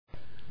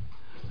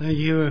Thank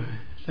you,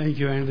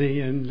 Andy,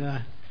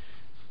 and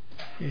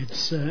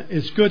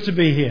it's good to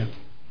be here.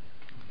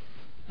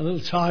 A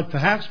little tired,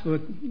 perhaps, but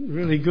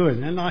really good.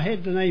 And I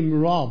had the name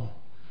Rob.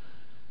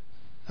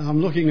 I'm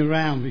looking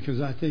around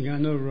because I think I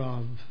know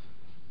Rob.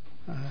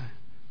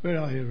 Where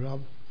are you,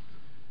 Rob?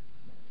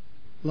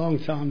 Long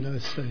time no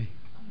see.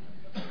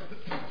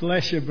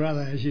 Bless you,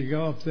 brother, as you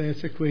go up there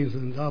to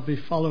Queensland. I'll be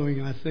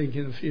following, I think,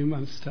 in a few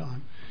months'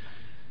 time.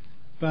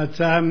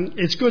 But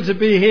it's good to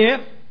be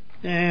here,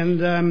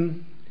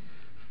 and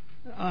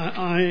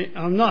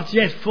I'm not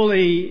yet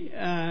fully,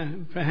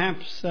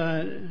 perhaps,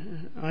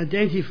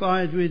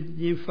 identified with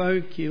you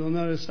folk. You'll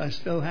notice I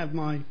still have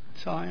my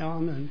tie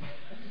on,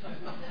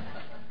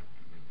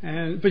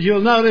 but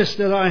you'll notice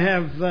that I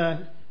have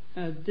a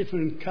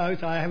different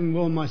coat. I haven't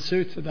worn my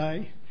suit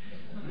today,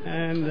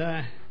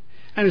 and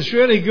it's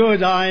really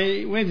good.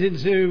 I went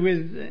into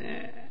with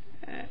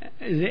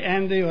is it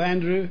Andy or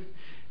Andrew?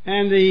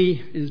 Andy,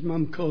 his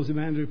mum calls him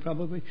Andrew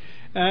probably.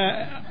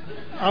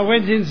 I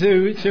went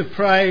into to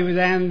pray with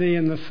Andy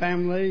and the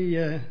family,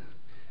 the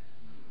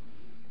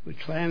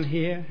clan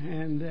here,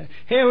 and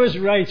here was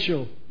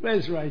Rachel.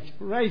 Where's Rachel?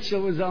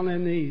 Rachel was on her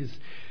knees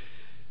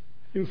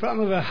in front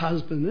of her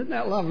husband. Isn't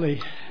that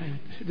lovely?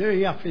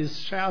 Doing up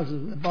his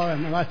trousers at the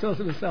bottom. And I thought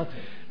to myself,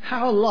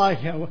 how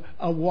like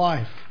a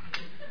wife.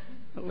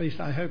 At least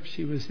I hope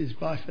she was his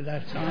wife at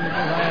that time, because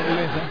I hadn't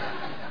met her.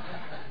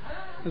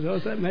 I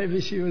thought that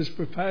maybe she was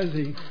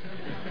proposing.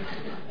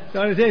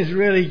 So it is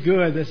really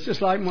good. It's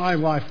just like my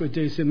wife would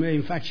do to me.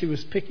 In fact, she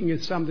was picking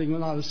at something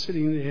when I was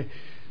sitting there,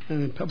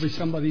 and probably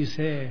somebody's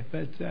hair.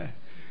 But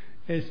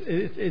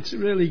it's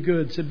really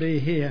good to be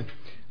here.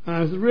 I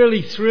was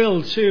really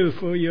thrilled too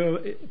for your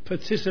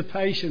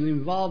participation,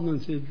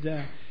 involvement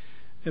at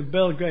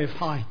Belgrave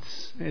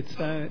Heights.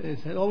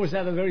 It's always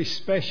had a very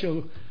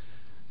special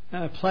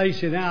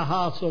place in our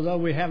hearts, although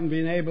we haven't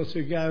been able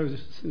to go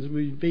since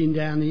we've been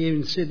down here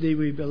in Sydney.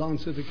 We belong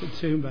to the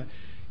Katoomba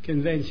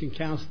Convention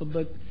Council,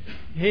 but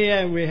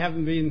here we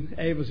haven't been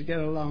able to get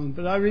along.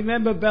 But I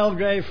remember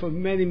Belgrave for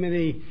on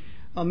many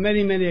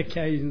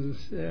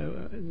occasions.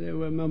 There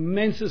were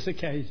momentous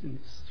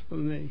occasions for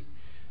me.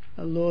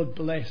 The Lord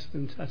blessed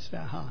and touched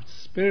our hearts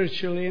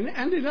spiritually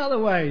and in other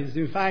ways.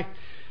 In fact,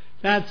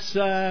 that's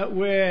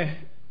where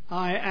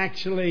I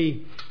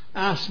actually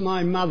asked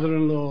my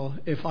mother-in-law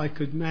if I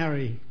could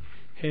marry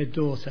her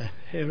daughter,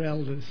 her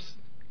eldest.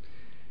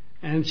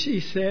 And she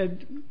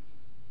said,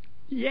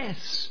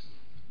 yes.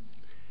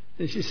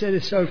 And she said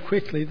it so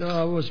quickly that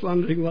I was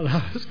wondering what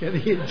I was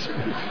getting into.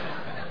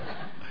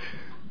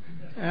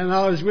 And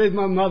I was with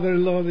my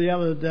mother-in-law the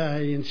other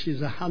day, and she's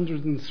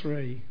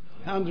 103.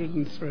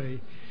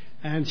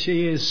 And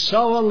she is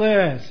so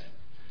alert.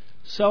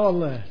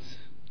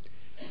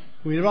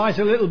 We write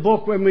a little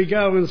book when we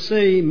go and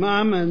see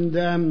Mum,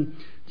 and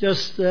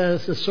just a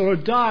sort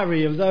of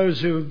diary of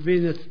those who have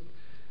been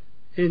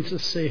in to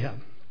see her.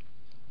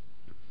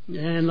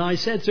 And I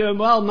said to her,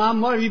 well, Mum,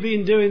 what have you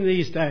been doing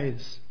these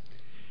days?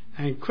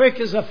 And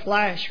quick as a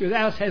flash,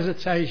 without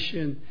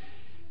hesitation,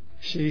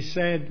 she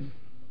said,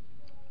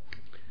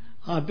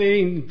 I've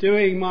been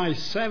doing my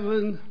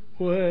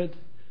 7-word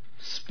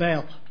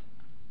spell.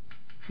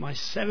 My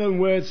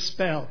 7-word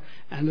spell.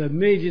 And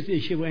immediately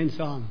she went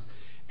on.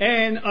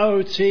 Nothing.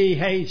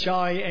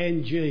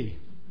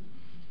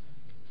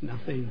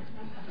 Nothing.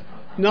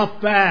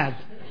 Not bad.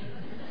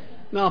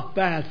 Not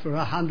bad for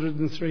a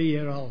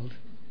 103-year-old.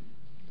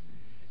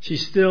 She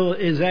still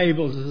is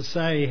able to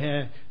say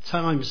her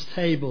times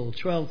table,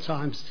 12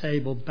 times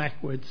table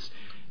backwards,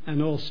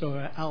 and also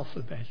her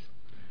alphabet.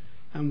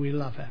 And we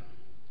love her.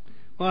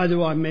 Why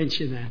do I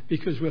mention that?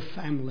 Because we're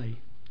family.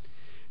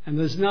 And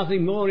there's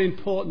nothing more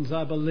important,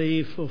 I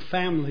believe, for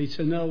family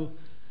to know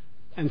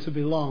and to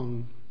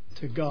belong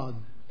to God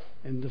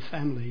and the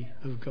family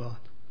of God.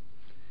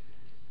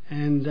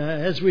 And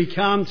as we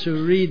come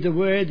to read the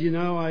Word,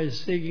 I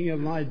was thinking of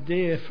my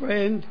dear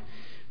friend,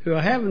 who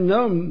I haven't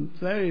known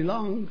very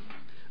long,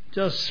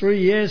 just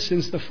 3 years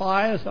since the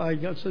fires. I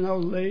got to know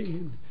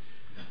Lee,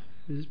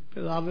 his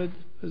beloved,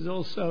 was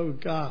also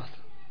Garth.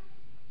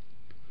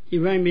 He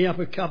rang me up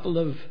a couple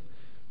of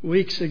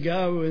weeks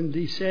ago and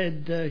he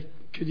said,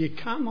 could you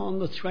come on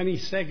the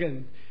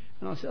 22nd?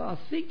 And I said, I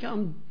think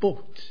I'm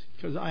booked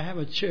because I have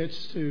a church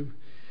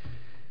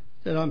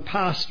that I'm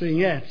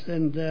pastoring at,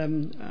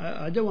 and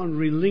I don't want to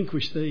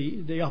relinquish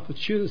the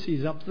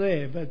opportunities up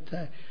there,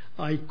 but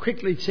I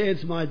quickly turned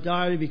to my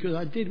diary because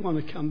I did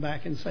want to come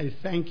back and say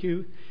thank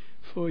you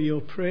for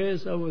your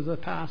prayers over the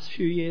past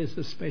few years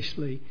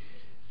especially,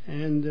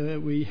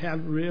 and we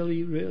have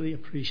really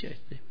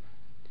appreciated them.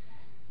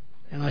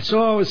 And I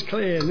saw I was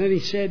clear, and then he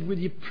said, would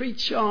you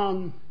preach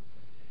on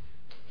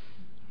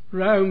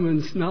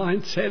Romans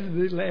 9, 10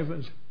 and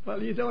 11?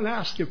 Well, you don't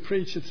ask your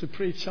preacher to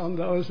preach on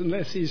those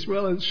unless he's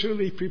well and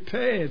truly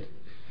prepared.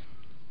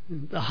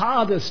 The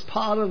hardest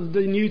part of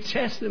the New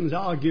Testament,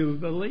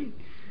 arguably,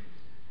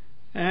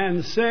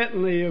 and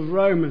certainly of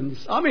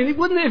Romans. I mean, it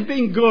wouldn't have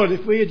been good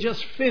if we had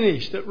just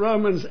finished at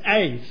Romans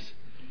 8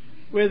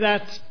 with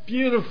that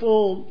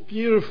beautiful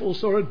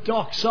sort of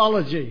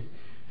doxology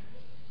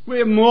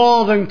We're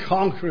more than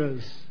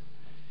conquerors.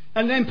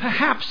 And then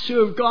perhaps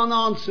to have gone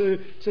on to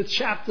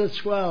chapter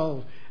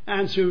 12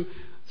 and to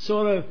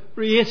sort of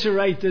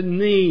reiterate the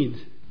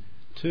need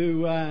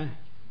to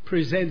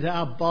present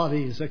our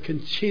bodies a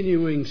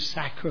continuing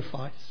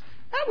sacrifice.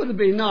 That would have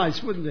been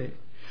nice, wouldn't it?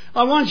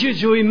 I want you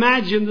to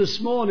imagine this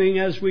morning,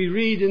 as we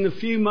read in a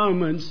few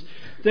moments,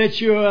 that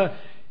you're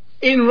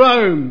in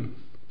Rome.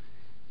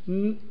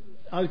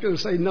 I was going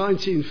to say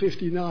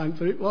 1959,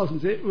 but it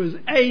wasn't. It was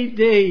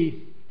AD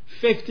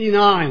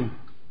 59.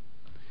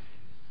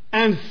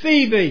 And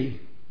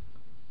Phoebe,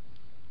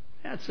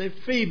 that's it,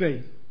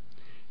 Phoebe,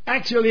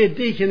 actually a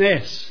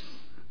deaconess,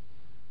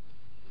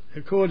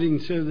 according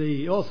to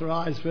the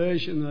authorized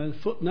version, a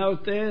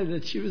footnote there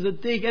that she was a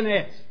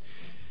deaconess.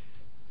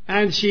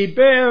 And she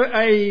bare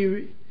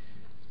a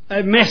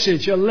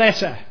message, a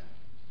letter,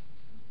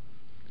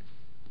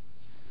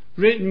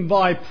 written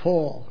by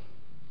Paul.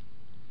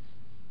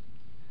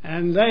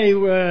 And they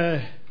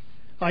were,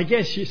 I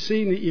guess you've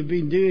seen that you've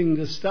been doing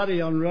the study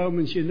on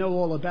Romans, you know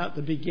all about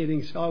the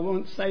beginning, so I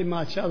won't say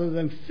much other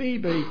than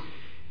Phoebe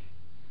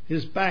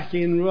is back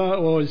in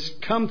Rome, or has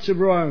come to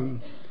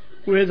Rome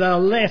with a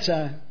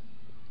letter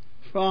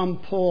from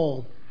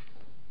Paul.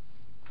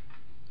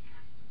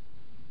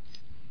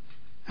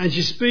 And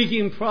she's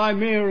speaking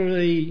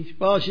primarily,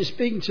 well, she's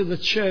speaking to the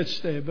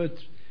church there, but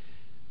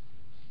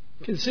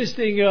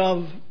consisting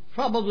of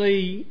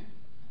probably,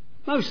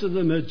 most of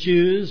them are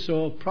Jews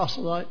or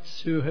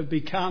proselytes who have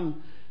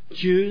become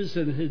Jews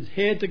and had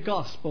heard the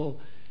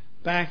gospel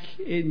back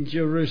in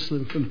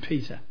Jerusalem from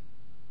Peter.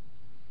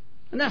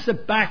 And that's the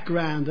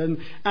background.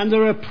 And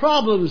there are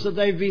problems that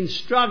they've been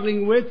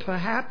struggling with,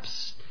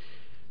 perhaps,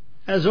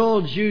 as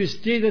all Jews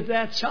did at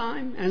that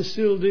time and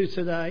still do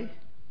today.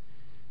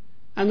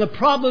 And the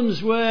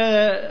problems were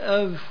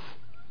of,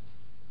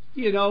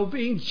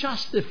 being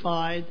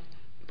justified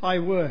by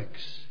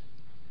works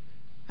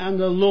and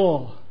the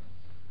law.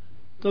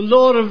 The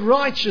law of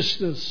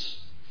righteousness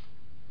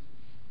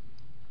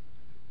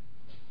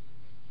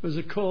was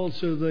a call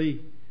to the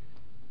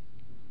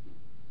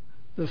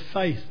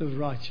faith of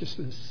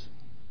righteousness.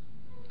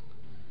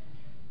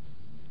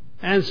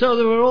 And so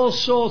there were all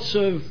sorts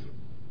of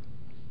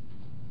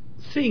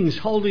things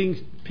holding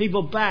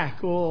people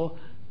back, or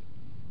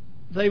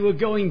they were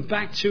going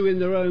back to in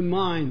their own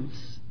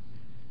minds.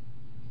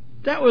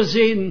 That was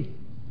in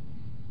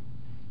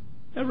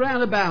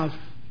around about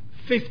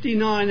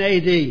 59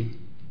 AD.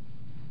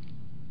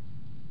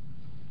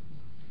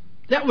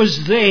 That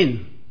was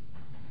then.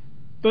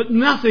 But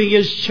nothing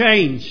has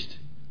changed.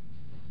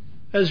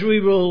 As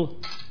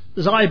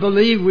I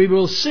believe we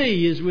will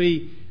see as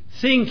we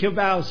think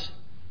about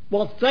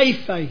what they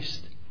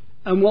faced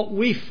and what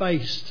we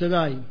face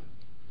today.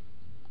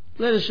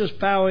 Let us just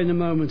bow in a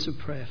moment of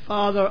prayer.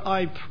 Father,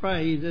 I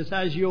pray that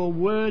as your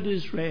word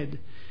is read,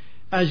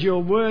 as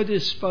your word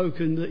is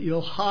spoken, that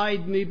you'll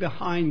hide me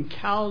behind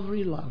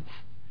Calvary love,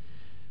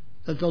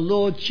 that the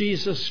Lord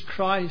Jesus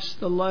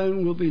Christ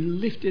alone will be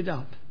lifted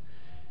up,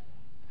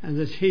 and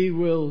that he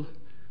will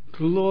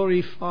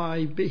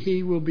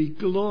be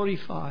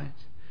glorified.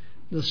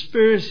 The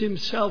Spirit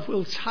himself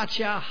will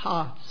touch our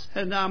hearts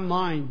and our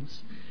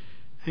minds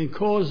and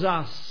cause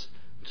us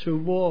to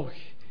walk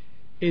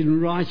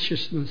in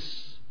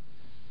righteousness,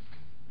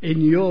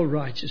 in your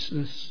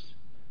righteousness,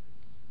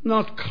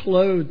 not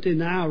clothed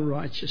in our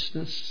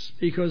righteousness,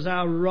 because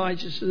our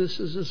righteousness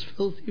is as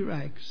filthy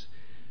rags,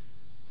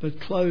 but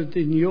clothed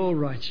in your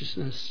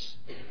righteousness,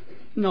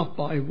 not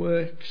by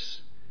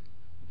works,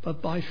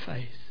 but by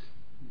faith.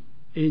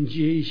 In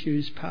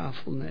Jesus'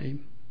 powerful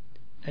name.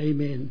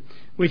 Amen.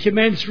 We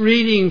commence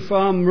reading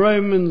from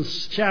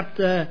Romans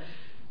chapter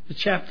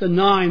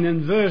 9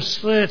 and verse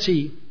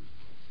 30.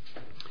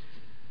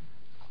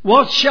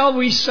 What shall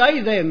we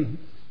say then?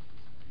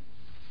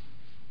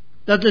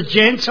 That the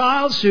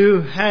Gentiles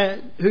who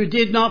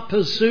did not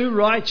pursue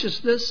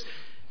righteousness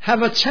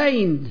have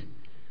attained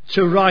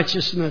to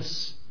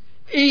righteousness,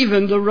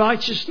 even the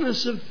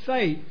righteousness of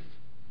faith.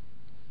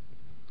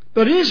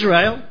 But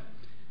Israel,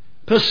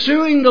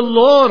 pursuing the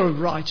law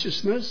of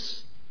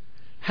righteousness,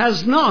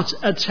 has not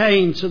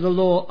attained to the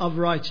law of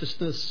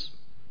righteousness.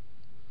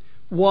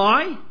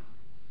 Why?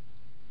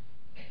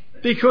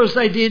 Because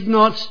they did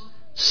not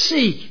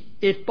seek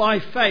it by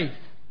faith,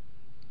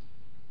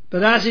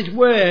 but as it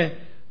were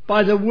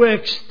by the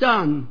works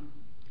done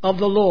of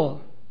the law,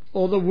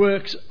 or the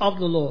works of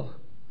the law.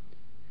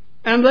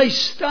 And they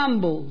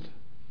stumbled.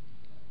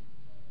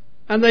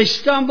 And they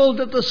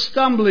stumbled at the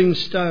stumbling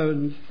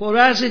stone. For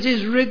as it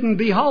is written,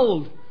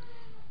 behold,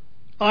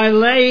 I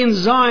lay in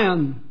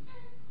Zion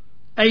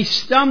a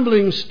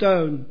stumbling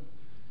stone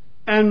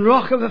and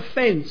rock of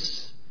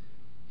offence,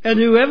 and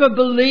whoever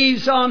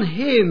believes on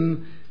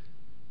him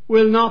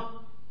will not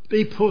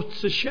be put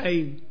to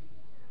shame.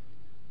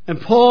 And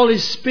Paul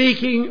is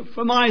speaking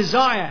from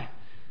Isaiah.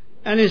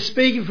 And he's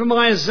speaking from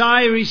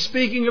Isaiah, he's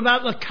speaking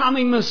about the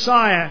coming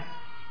Messiah.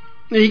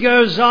 And he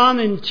goes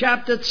on in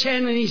chapter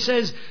 10 and he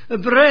says,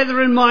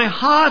 brethren, my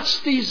heart's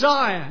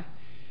desire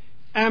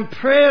and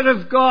prayer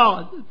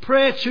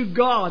to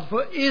God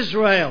for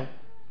Israel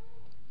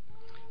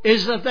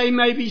is that they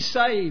may be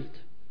saved.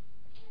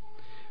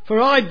 For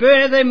I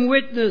bear them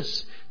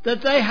witness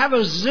that they have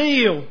a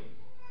zeal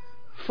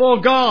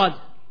for God,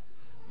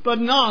 but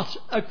not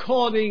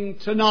according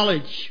to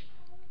knowledge.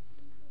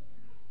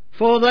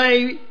 For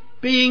they,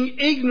 being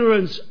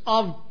ignorant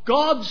of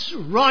God's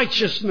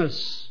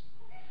righteousness,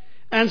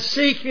 and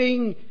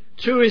seeking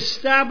to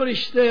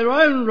establish their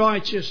own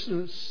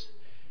righteousness,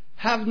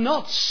 have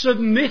not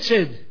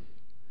submitted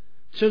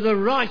to the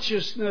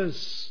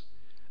righteousness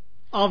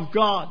of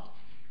God.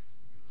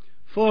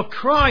 For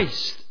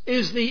Christ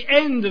is the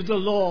end of the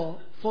law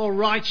for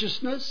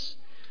righteousness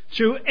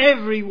to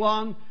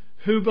everyone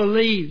who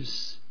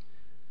believes.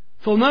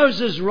 For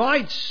Moses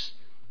writes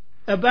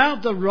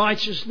about the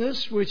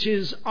righteousness which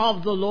is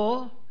of the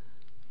law,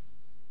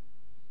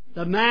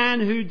 the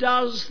man who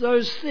does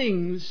those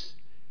things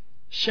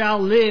shall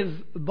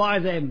live by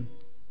them.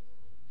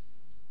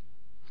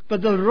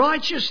 But the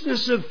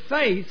righteousness of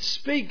faith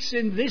speaks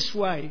in this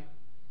way: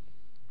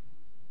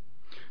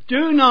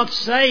 do not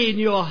say in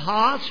your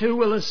heart, who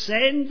will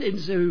ascend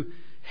into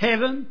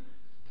heaven,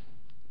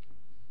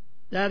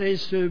 that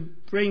is to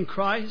bring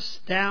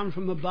Christ down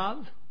from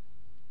above,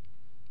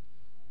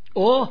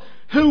 or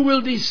who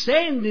will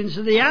descend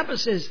into the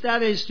abysses,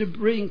 that is to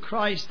bring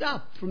Christ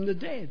up from the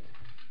dead.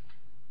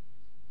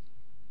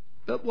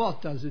 But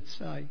what does it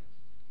say?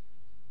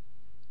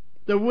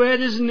 The word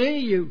is near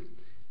you,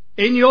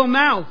 in your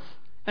mouth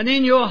and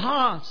in your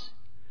heart.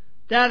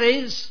 That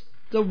is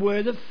the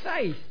word of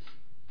faith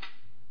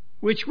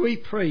which we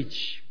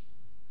preach.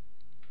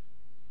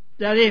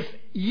 That if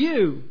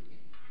you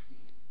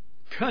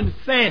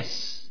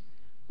confess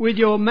with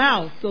your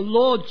mouth the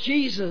Lord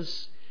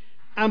Jesus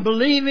and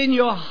believe in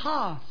your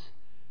heart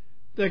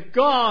that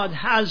God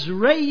has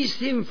raised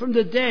him from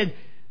the dead,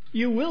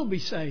 you will be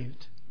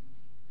saved.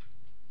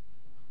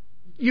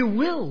 You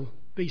will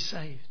be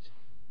saved.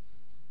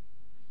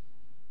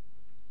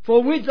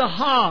 For with the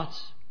heart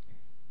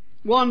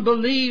one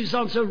believes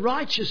unto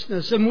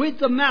righteousness, and with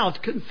the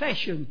mouth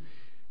confession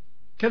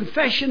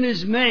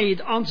is made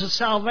unto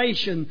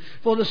salvation.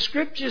 For the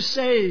Scripture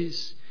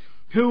says,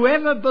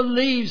 whoever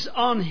believes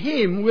on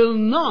him will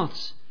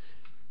not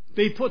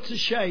be put to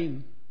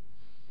shame.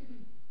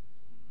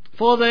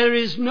 For there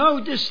is no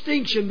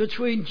distinction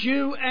between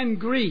Jew and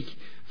Greek,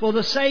 for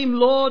the same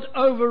Lord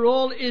over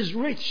all is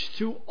rich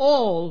to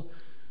all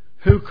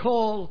who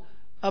call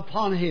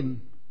upon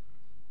him.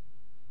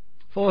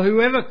 For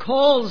whoever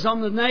calls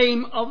on the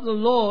name of the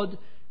Lord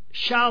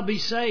shall be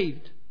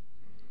saved.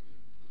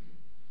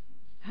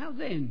 How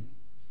then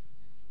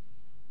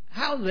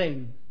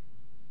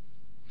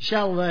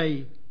shall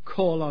they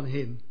call on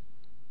him,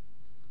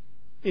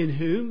 in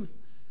whom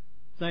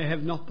they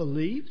have not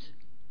believed?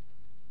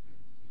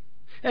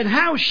 And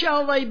how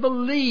shall they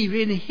believe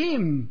in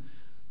him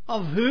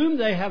of whom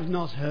they have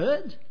not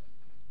heard?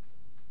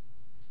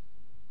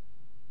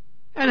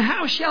 And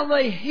how shall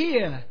they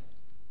hear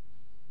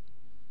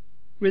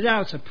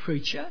without a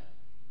preacher?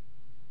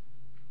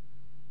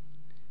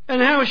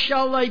 And how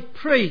shall they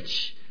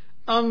preach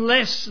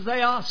unless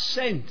they are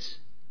sent?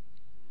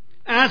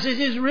 As it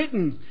is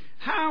written,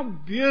 how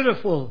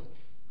beautiful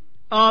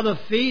are the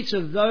feet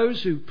of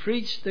those who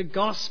preach the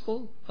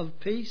gospel of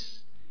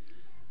peace,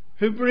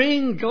 who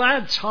bring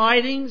glad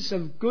tidings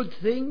of good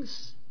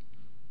things.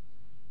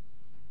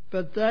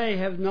 But they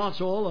have not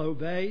all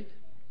obeyed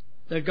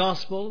the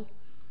gospel.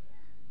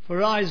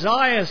 For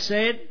Isaiah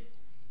said,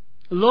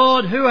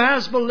 Lord, who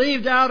has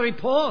believed our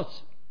report?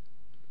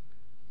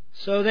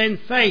 So then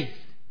faith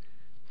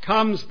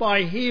comes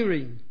by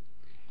hearing,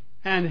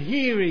 and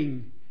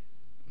hearing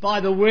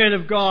by the word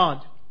of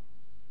God.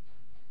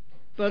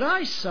 But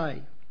I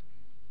say,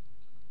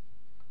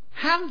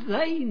 have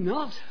they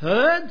not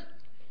heard?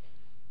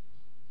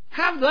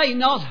 Have they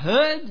not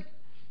heard?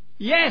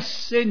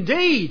 Yes,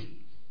 indeed.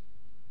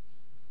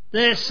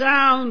 Their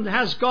sound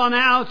has gone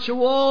out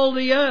to all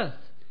the earth,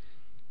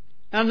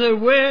 and their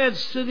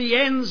words to the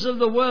ends of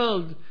the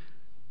world.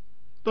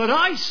 But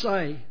I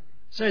say,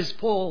 says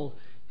Paul,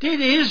 did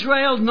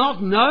Israel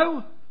not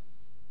know?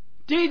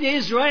 Did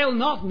Israel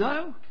not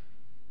know?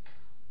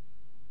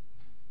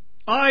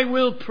 I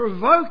will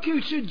provoke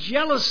you to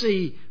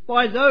jealousy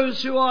by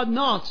those who are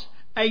not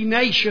a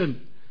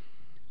nation.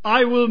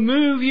 I will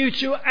move you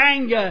to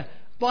anger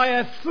by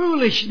a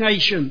foolish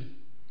nation.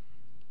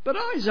 But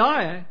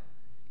Isaiah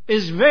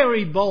is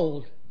very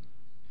bold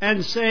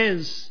and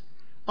says,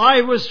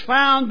 I was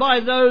found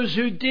by those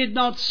who did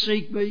not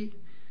seek me.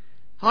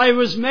 I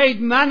was made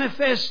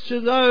manifest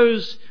to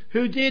those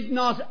who did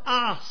not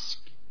ask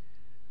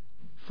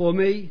for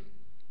me.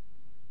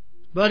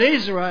 But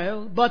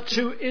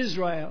to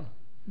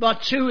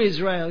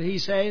Israel, he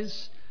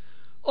says,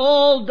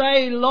 all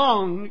day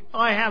long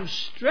I have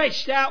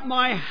stretched out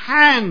my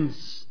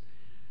hands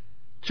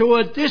to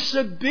a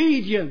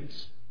disobedient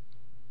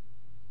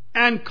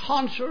and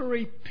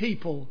contrary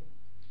people.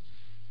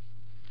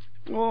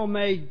 Oh,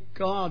 may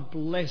God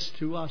bless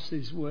to us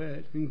his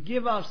word and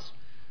give us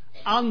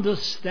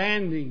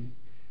understanding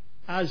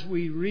as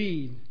we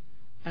read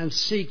and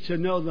seek to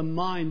know the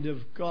mind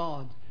of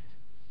God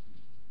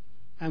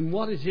and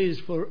what it is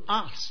for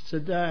us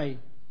today.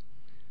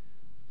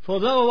 For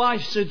though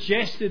I've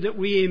suggested that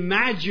we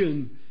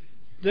imagine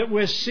that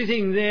we're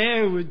sitting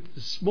there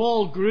with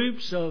small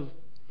groups of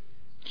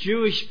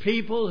Jewish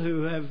people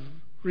who have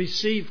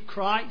received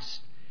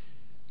Christ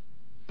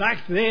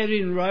back there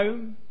in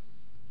Rome,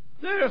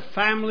 there are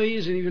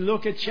families, and if you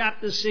look at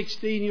chapter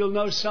 16, you'll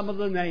know some of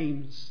the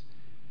names.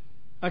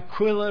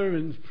 Aquila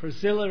and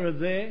Priscilla are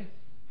there,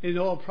 in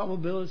all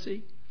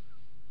probability.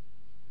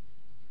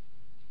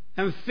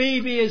 And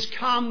Phoebe has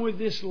come with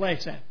this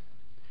letter.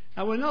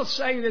 Now, we're not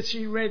saying that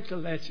she read the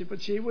letter,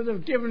 but she would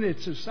have given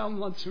it to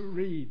someone to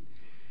read.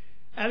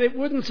 And it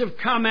wouldn't have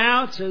come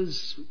out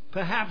as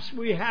perhaps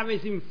we have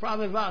it in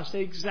front of us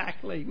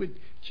exactly, with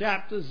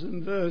chapters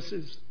and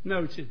verses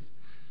noted.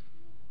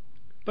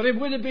 But it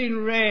would have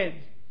been read.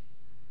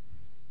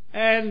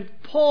 And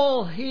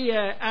Paul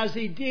here, as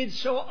he did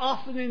so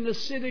often in the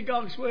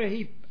synagogues where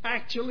he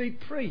actually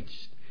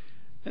preached,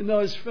 in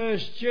those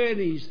first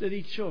journeys that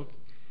he took,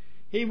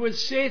 he would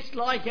sit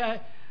like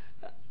a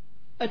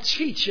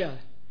teacher,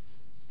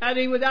 and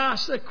he would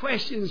ask the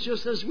questions,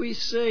 just as we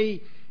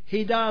see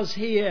he does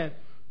here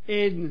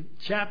in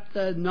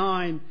chapter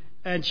 9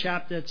 and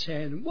chapter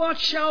 10. What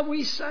shall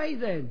we say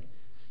then?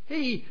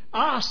 He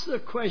asks the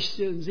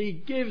questions, he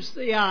gives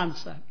the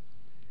answer.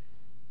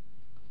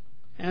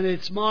 And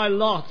it's my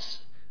lot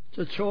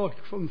to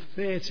talk from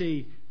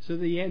 30 to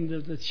the end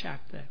of the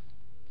chapter.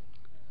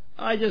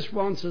 I just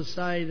want to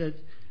say that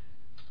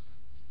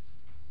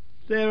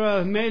there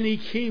are many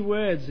key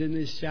words in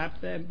this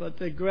chapter, but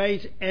the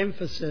great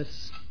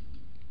emphasis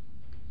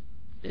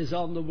is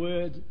on the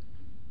word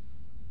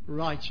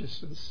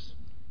righteousness.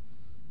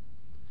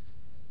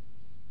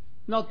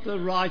 Not the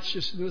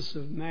righteousness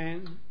of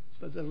man,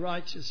 but the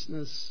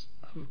righteousness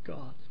of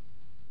God.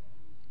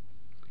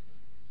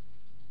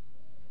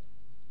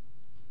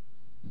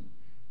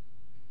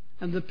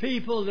 And the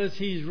people that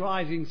he's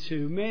writing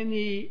to,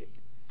 many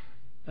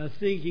are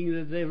thinking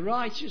that the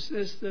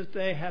righteousness that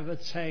they have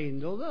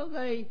attained, although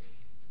they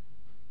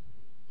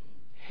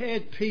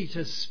heard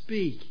Peter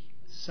speak,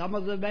 some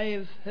of them may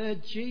have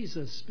heard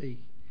Jesus speak,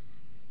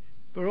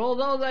 but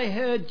although they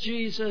heard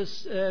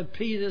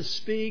Peter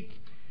speak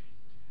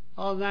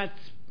on that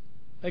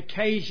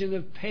occasion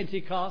of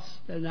Pentecost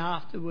and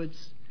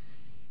afterwards,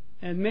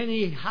 and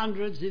many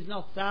hundreds, if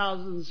not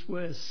thousands,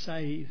 were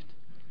saved,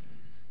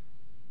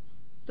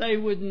 they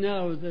would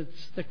know that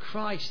the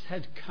Christ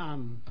had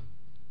come.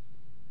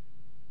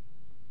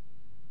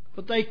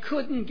 But they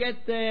couldn't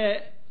get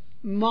their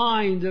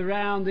mind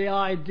around the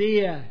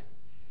idea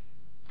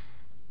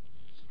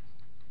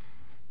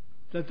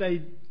that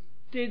they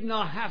did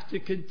not have to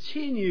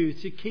continue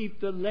to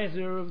keep the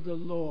letter of the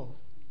law.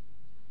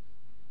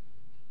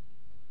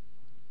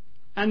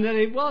 And that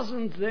it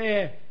wasn't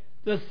the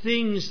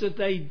things that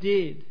they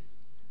did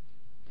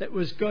that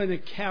was going to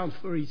count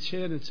for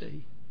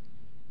eternity.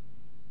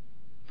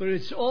 But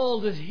it's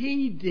all that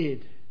he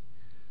did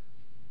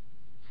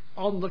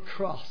on the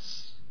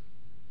cross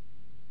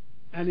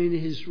and in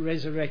his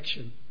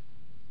resurrection.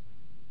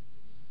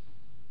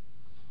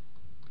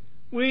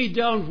 We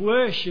don't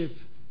worship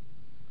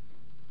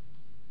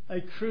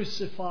a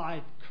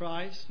crucified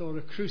Christ, or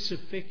a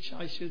crucifix,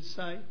 I should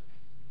say.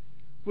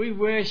 We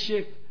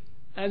worship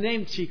an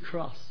empty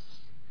cross,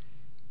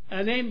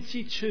 an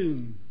empty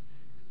tomb,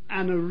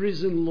 and a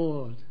risen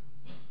Lord.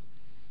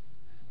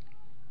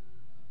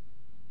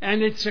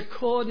 And it's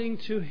according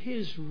to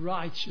his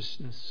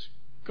righteousness,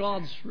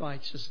 God's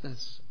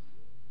righteousness.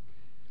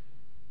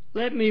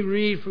 Let me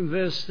read from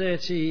verse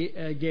 30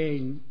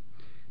 again,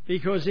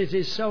 because it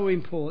is so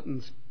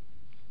important.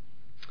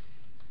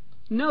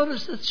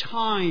 Notice the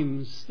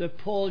times that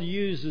Paul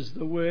uses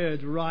the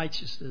word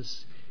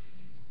righteousness.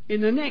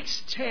 In the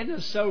next 10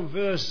 or so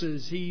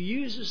verses, he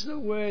uses the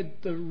word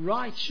the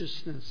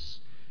righteousness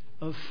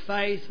of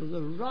faith, or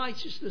the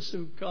righteousness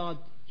of God,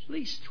 at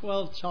least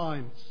 12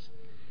 times.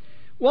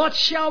 What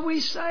shall we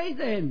say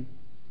then?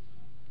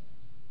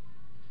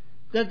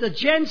 That the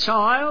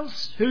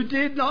Gentiles who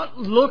did not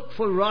look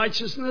for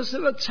righteousness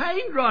have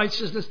attained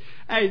righteousness.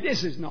 Hey,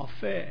 this is not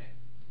fair.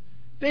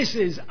 This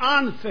is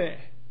unfair.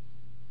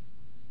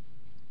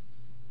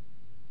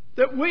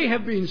 That we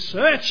have been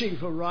searching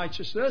for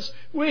righteousness,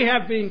 we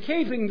have been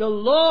keeping the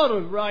law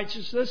of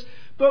righteousness,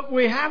 but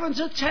we haven't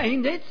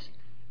attained it.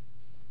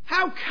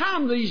 How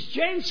come these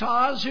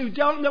Gentiles who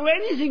don't know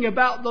anything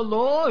about the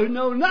law, who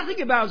know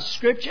nothing about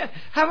Scripture,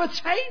 have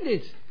attained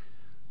it?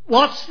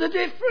 What's the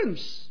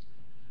difference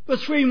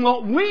between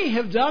what we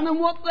have done and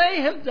what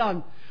they have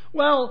done?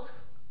 Well,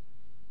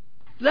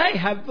 they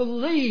have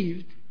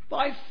believed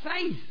by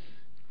faith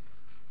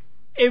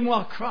in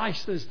what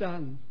Christ has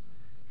done.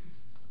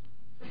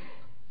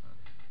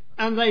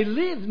 And they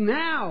live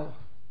now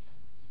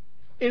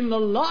in the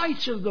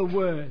light of the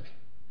Word,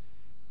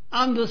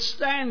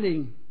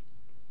 understanding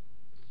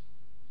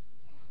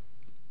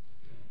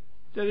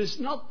that it's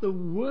not the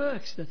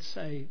works that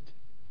saved,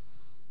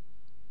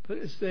 but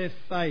it's their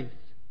faith.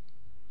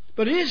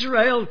 But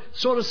Israel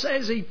sort of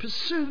says he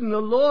pursued the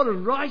Lord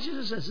of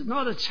righteousness, has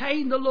not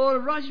attained the Lord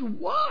of righteousness.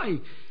 Why?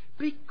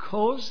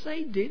 Because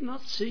they did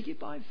not seek it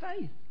by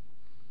faith.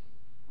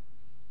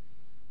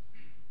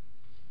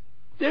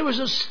 There was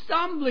a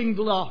stumbling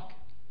block.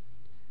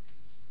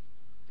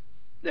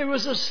 There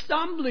was a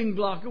stumbling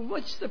block of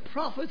which the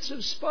prophets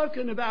have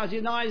spoken about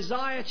in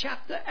Isaiah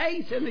chapter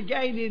 8 and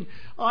again in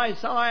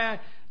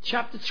Isaiah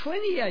chapter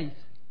 28.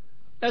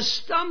 A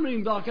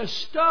stumbling block, a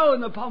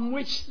stone upon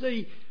which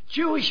the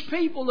Jewish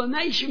people, the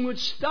nation, would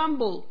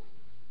stumble.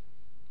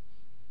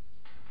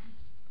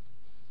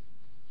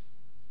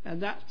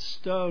 And that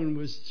stone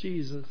was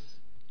Jesus.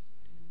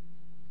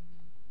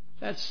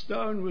 That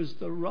stone was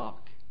the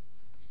rock.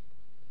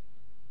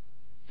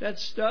 That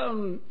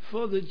stone,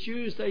 for the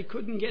Jews, they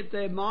couldn't get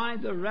their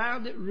mind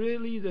around it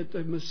really, that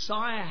the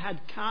Messiah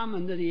had come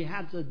and that he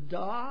had to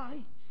die.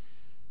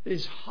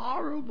 This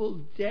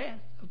horrible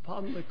death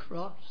upon the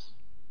cross.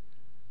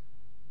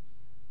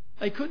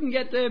 They couldn't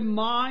get their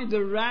mind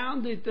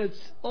around it, that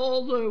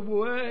all the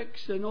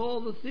works and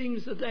all the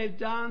things that they've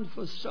done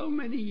for so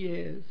many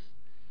years,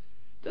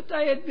 that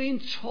they had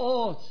been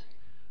taught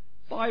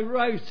by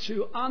rote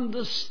to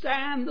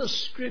understand the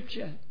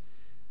Scripture.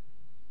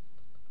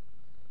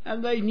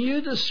 And they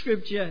knew the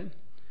Scripture.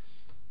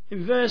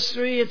 In verse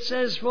 3 it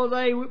says, for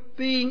they,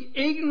 being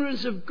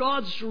ignorant of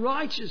God's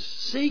righteousness,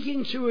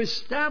 seeking to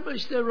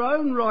establish their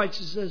own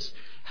righteousness,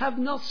 have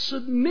not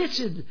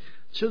submitted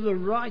to the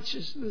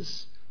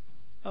righteousness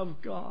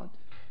of God.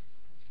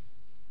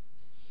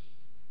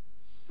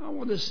 I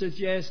want to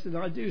suggest, and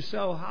I do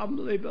so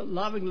humbly but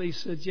lovingly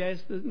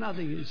suggest, that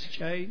nothing has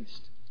changed.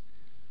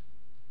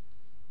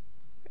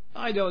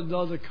 I don't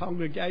know the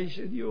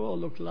congregation. You all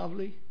look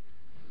lovely.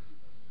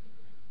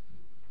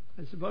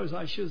 I suppose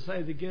I should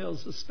say the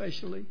girls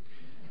especially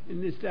in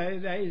this day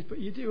and age, but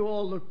you do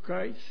all look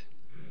great.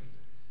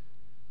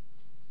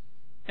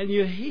 And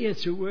you're here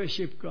to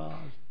worship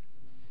God.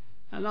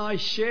 And I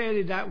shared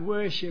in that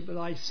worship, and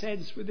I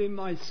sensed within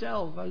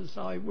myself as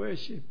I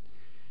worshipped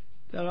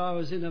that I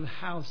was in a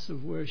house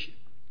of worship.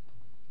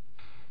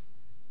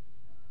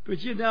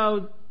 But you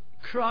know,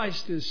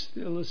 Christ is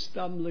still a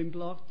stumbling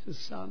block to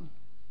some.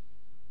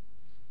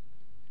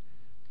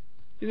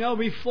 You know,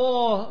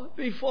 before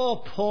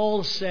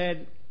Paul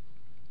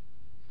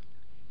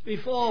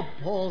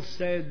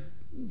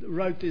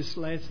wrote this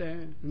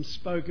letter and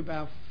spoke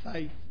about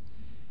faith,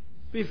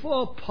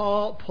 before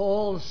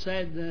Paul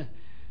said,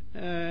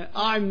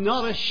 I'm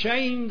not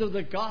ashamed of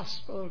the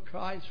gospel of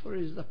Christ, for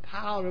it is the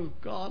power of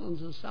God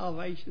unto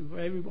salvation for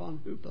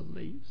everyone who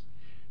believes.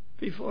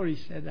 Before he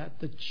said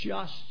that, the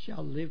just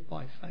shall live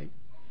by faith.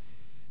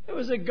 There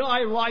was a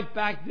guy right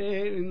back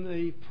there in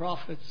the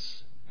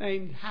prophets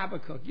named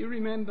Habakkuk. You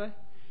remember?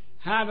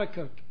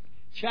 Habakkuk,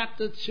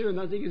 chapter 2, and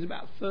I think it's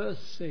about verse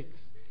 6.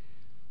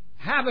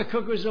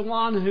 Habakkuk was the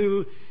one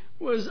who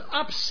was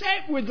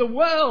upset with the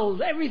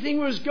world. Everything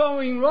was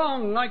going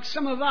wrong. Like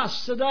some of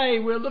us today,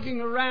 we're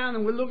looking around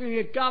and we're looking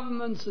at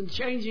governments and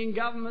changing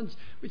governments.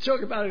 We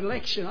talk about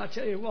election. I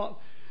tell you what,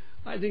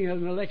 I think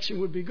an election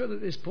would be good at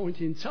this point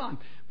in time.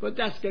 But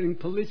that's getting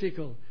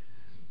political.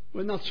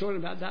 We're not talking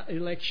about that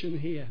election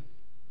here,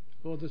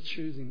 or the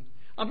choosing.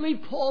 I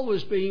believe Paul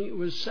was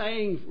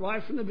saying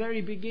right from the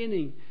very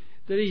beginning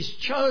that he's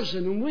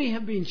chosen, and we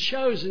have been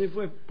chosen. If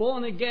we're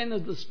born again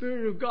of the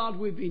Spirit of God,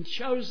 we've been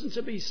chosen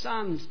to be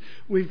sons.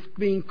 We've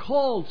been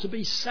called to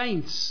be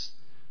saints.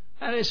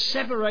 That is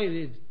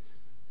separated.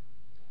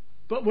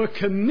 But we're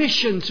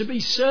commissioned to be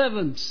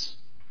servants.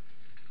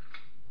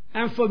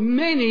 And for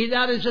many,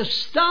 that is a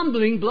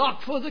stumbling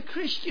block for the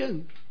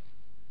Christian.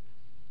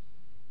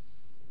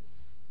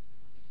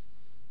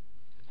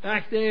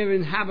 Back there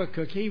in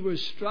Habakkuk, he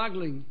was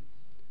struggling.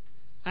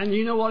 And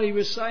you know what he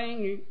was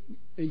saying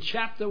in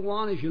chapter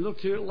 1, if you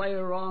look to it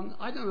later on?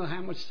 I don't know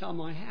how much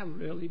time I have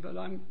really, but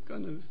I'm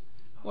going to...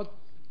 What?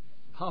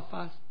 Half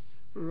past?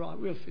 Right,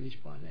 we'll finish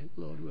by then,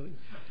 Lord willing.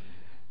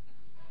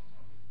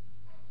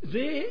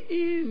 There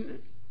in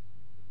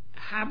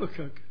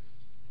Habakkuk,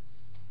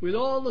 with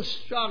all the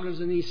struggles,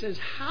 and he says,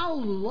 how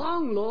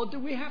long, Lord, do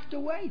we have to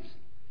wait?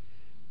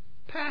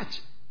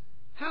 Pat,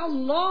 how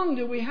long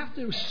do we have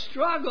to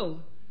struggle?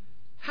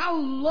 How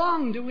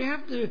long do we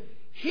have to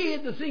hear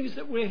the things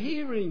that we're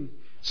hearing,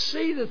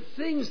 see the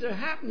things that are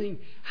happening?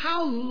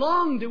 How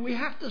long do we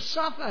have to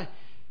suffer?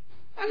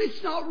 And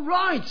it's not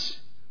right.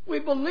 We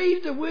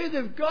believe the word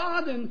of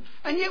God and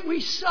yet we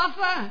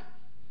suffer.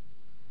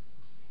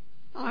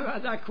 I've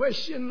had that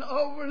question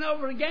over and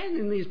over again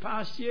in these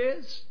past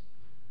years.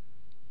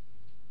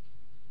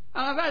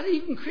 And I've had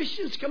even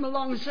Christians come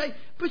along and say,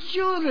 but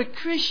you're a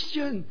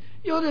Christian.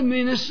 You're the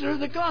minister of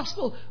the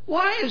gospel.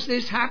 Why has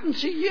this happened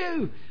to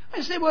you? I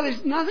say, well,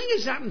 nothing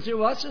has happened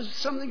to us as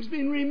something's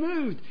been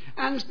removed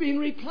and it's been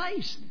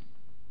replaced.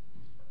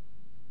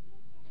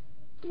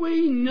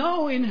 We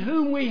know in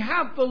whom we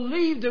have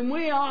believed, and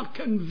we are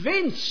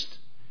convinced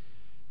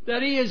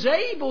that he is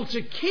able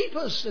to keep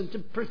us and to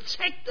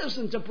protect us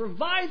and to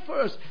provide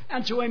for us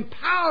and to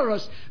empower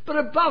us. But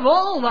above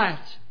all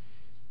that,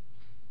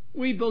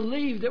 we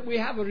believe that we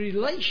have a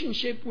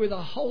relationship with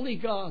a holy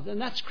God. And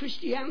that's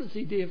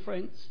Christianity, dear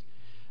friends.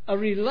 A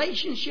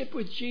relationship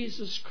with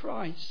Jesus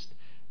Christ.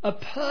 A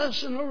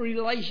personal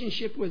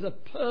relationship with a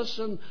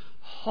person,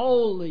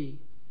 holy,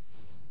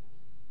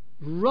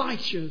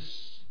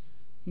 righteous,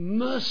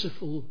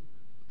 merciful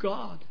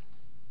God.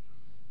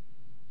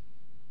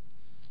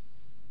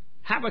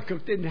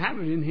 Habakkuk didn't have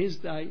it in his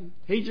day.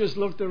 He just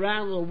looked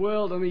around the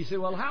world and he said,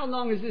 well, how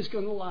long is this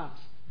going to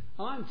last?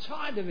 I'm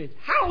tired of it.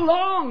 How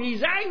long?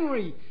 He's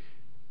angry,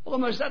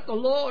 almost at the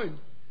Lord.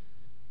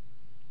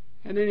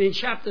 And then in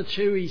chapter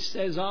 2 he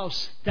says, I'll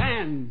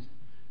stand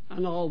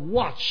and I'll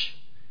watch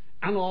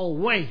and I'll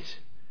wait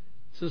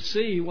to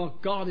see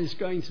what God is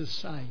going to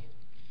say.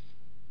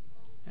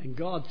 And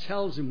God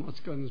tells him what's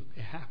going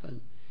to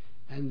happen.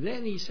 And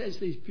then he says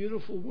these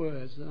beautiful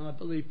words, and I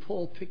believe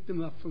Paul picked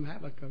them up from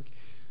Habakkuk,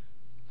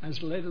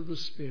 as led of the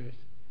Spirit.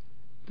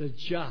 The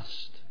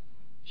just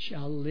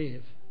shall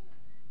live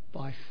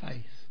by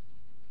faith.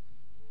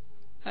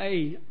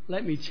 Hey,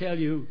 let me tell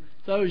you,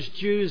 those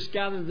Jews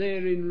gathered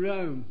there in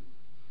Rome,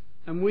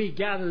 and we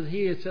gathered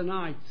here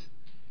tonight,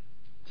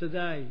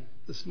 today,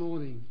 this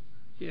morning.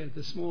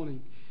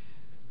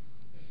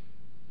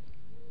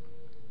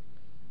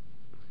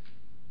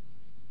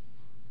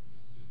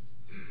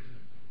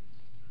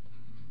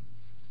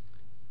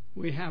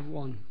 We have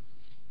one.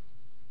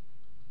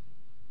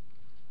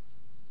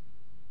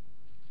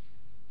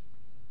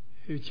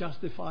 Who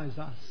justifies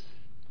us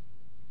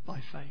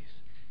by faith.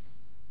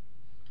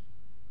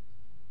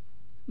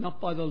 Not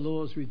by the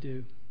laws we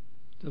do,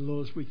 the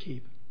laws we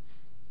keep.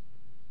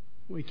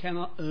 We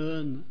cannot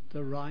earn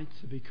the right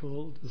to be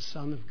called the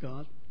Son of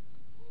God.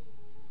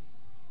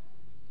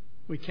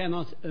 We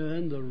cannot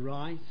earn the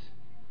right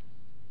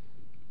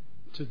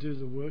to do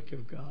the work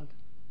of God.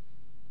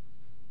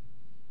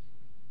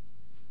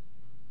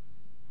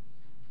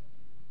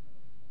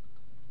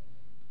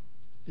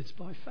 It's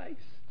by faith.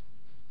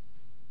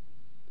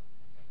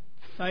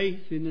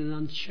 Faith in an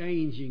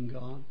unchanging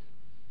God.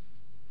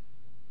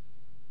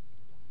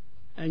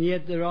 And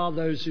yet there are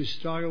those who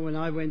struggle. When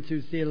I went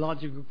to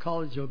theological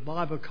college or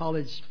Bible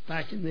college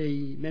back in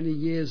the many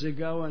years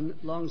ago and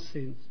long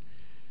since,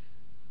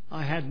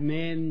 I had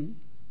men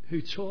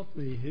who taught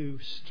me who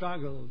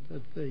struggled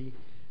at the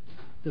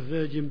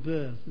virgin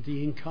birth, at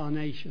the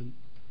incarnation.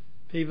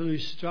 People who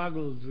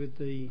struggled with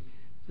the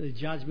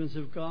judgments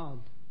of God.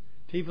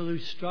 People who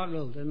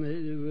struggled, and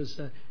it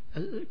was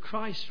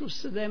Christ was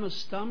to them a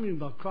stumbling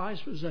block.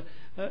 Christ was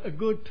a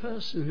good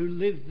person who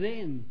lived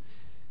then.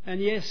 And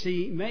yes,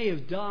 he may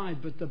have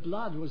died, but the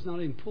blood was not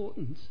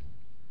important.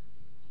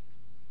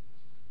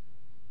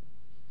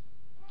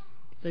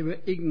 They were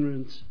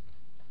ignorant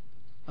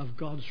of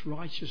God's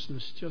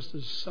righteousness, just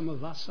as some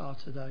of us are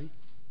today.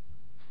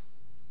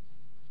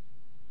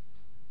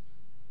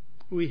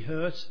 We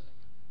hurt.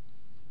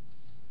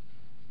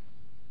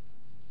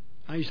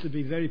 I used to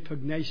be very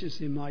pugnacious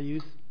in my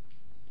youth.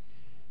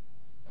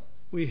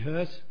 We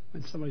hurt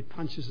when somebody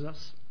punches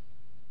us.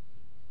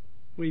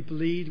 We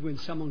bleed when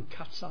someone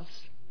cuts us.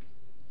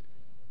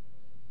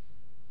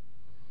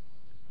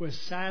 We're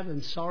sad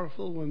and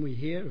sorrowful when we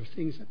hear of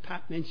things that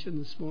Pat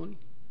mentioned this morning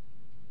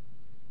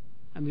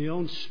and the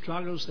own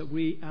struggles that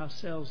we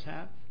ourselves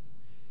have.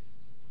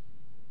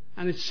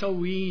 And it's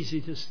so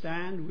easy to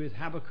stand with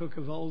Habakkuk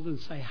of old and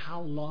say,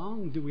 how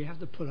long do we have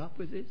to put up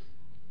with this?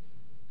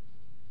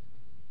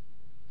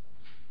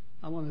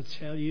 I want to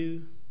tell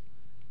you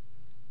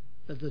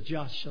that the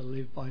just shall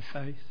live by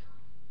faith.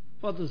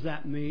 What does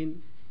that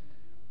mean?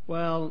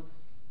 Well,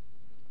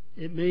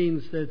 it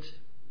means that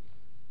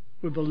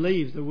we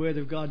believe the Word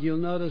of God. You'll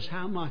notice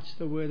how much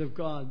the Word of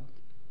God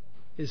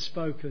is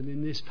spoken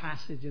in this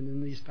passage and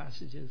in these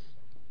passages.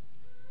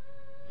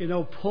 You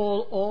know,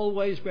 Paul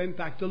always went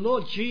back. The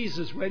Lord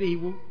Jesus, when he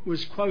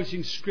was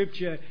quoting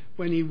Scripture,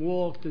 when he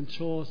walked and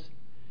taught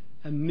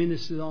and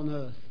ministered on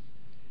earth.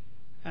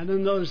 And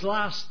in those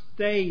last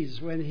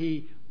days when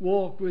he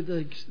walked with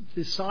the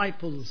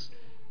disciples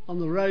on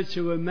the road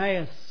to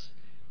Emmaus,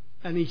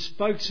 and he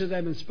spoke to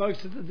them and spoke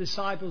to the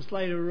disciples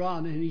later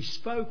on, and he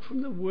spoke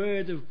from the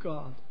Word of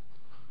God.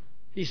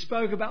 He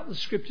spoke about the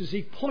Scriptures.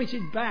 He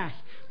pointed back.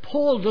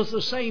 Paul does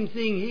the same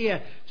thing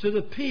here to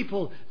the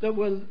people that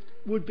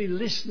would be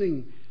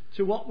listening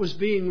to what was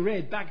being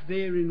read back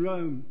there in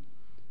Rome.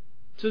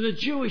 To the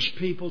Jewish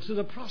people, to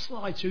the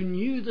proselytes who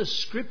knew the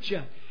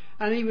Scripture.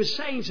 And he was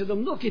saying to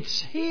them, look,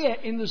 it's here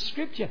in the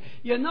Scripture.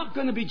 You're not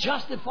going to be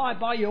justified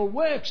by your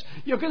works.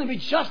 You're going to be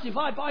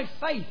justified by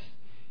faith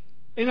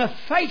in a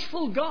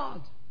faithful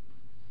God,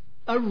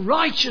 a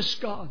righteous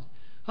God,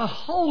 a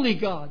holy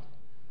God,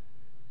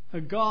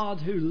 a God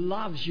who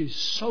loves you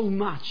so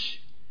much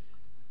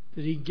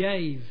that he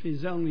gave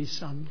his only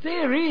Son.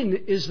 Therein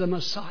is the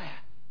Messiah,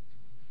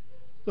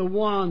 the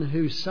one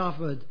who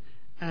suffered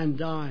and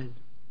died.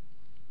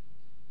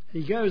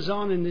 He goes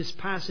on in this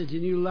passage,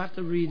 and you'll have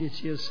to read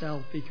it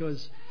yourself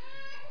because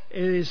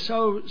it is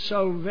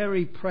so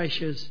very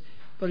precious.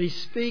 But he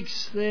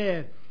speaks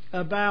there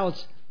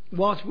about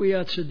what we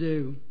are to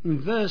do.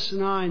 In verse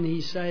 9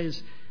 he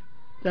says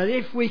that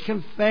if we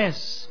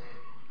confess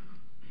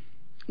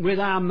with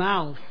our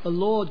mouth the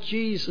Lord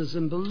Jesus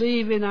and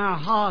believe in our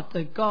heart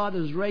that God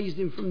has raised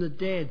him from the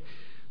dead,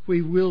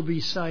 we will be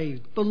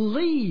saved.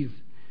 Believe.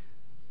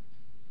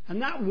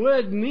 And that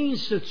word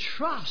means to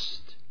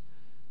trust.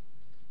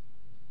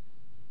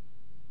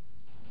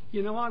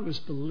 You know, I was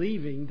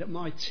believing that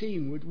my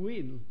team would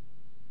win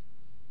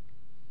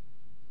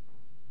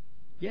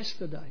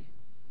yesterday.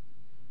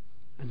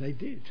 And they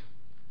did.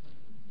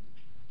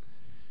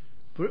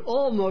 But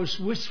almost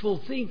wishful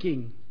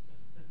thinking.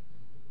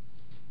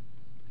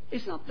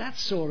 It's not that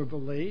sort of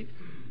belief.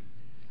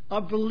 I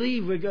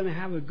believe we're going to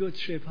have a good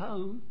trip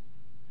home.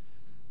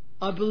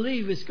 I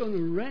believe it's going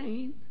to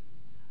rain.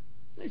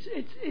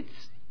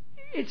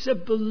 It's a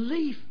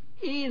belief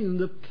in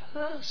the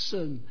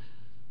person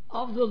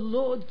of the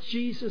Lord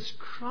Jesus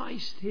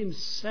Christ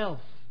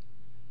himself.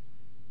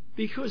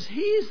 Because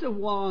he is the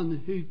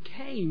one who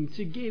came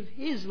to give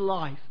his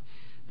life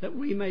that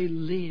we may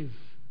live.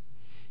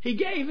 He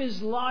gave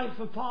his life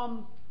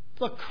upon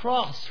the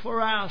cross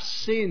for our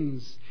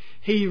sins.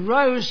 He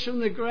rose from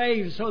the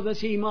grave so that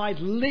he might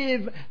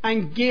live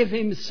and give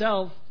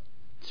himself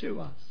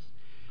to us.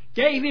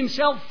 Gave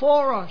himself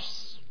for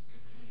us.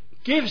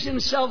 Gives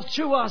himself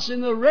to us in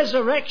the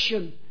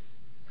resurrection.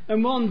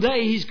 And one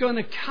day he's going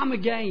to come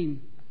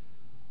again.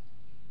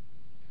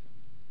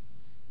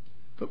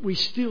 But we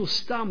still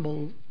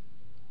stumble.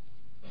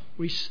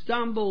 We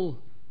stumble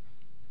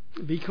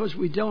because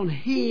we don't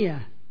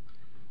hear.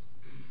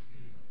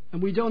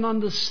 And we don't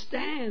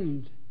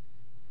understand.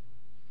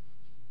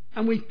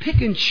 And we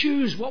pick and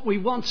choose what we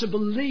want to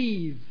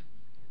believe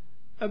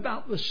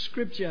about the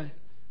Scripture,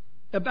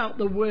 about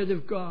the Word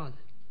of God.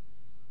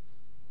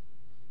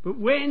 But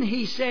when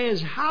he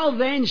says, how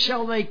then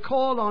shall they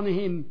call on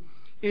him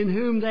in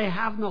whom they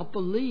have not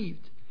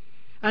believed?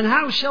 And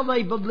how shall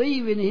they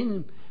believe in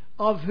him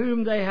of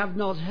whom they have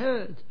not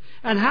heard?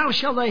 And how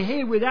shall they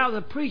hear without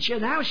a preacher?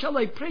 And how shall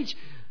they preach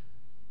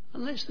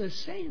unless they're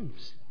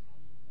sent?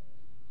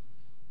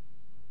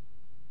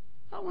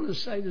 I want to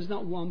say there's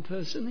not one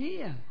person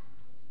here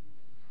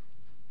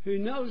who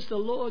knows the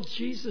Lord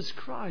Jesus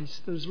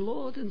Christ as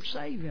Lord and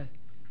Saviour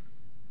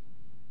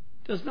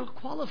does not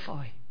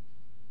qualify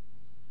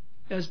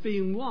as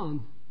being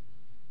one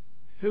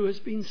who has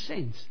been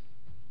sent.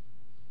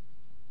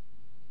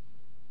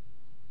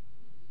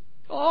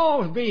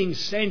 Oh, being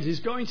sent is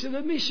going to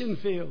the mission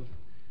field.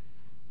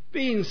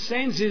 Being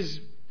sent is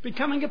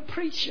becoming a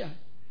preacher.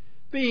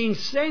 Being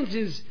sent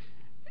is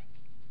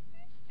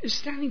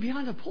standing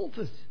behind a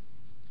pulpit.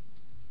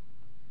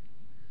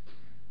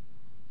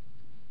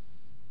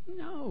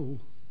 No.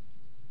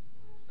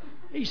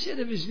 He said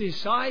of his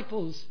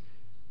disciples,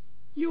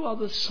 you are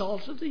the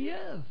salt of the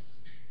earth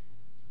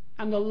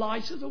and the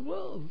light of the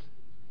world.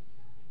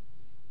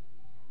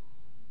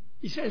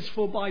 He says,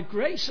 for by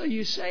grace are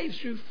you saved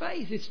through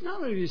faith. It's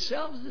not of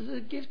yourselves, it's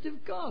a gift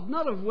of God,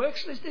 not of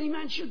works, lest any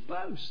man should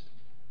boast.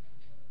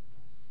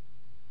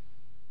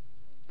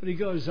 But he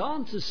goes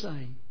on to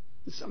say,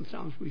 and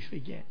sometimes we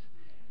forget,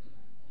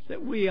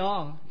 that we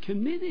are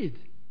committed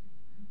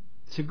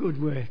to good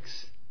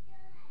works.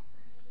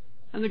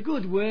 And the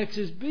good works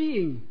is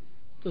being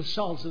the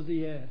salt of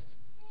the earth,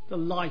 the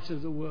light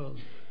of the world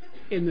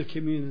in the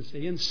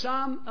community. And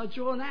some are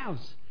drawn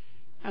out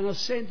and are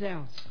sent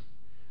out.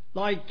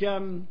 Like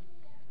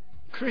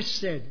Chris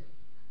said.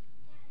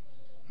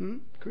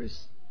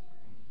 Chris?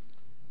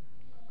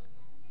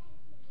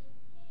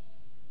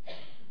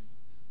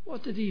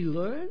 What did he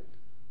learn?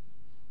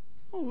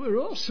 Oh, we're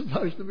all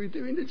supposed to be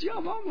doing the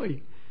job, aren't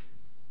we?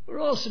 We're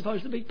all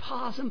supposed to be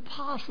part and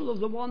parcel of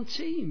the one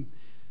team.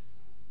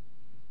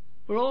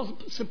 We're all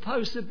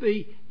supposed to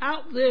be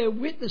out there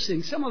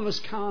witnessing. Some of us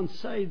can't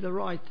say the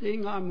right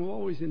thing. I'm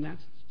always in that.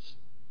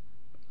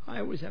 I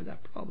always have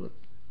that problem.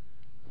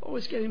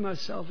 Always getting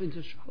myself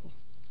into trouble.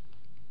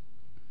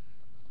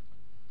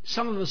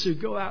 Some of us who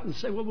go out and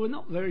say, well, we're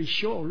not very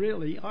sure,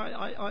 really.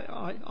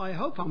 I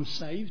hope I'm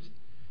saved.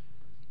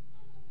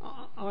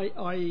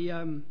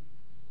 I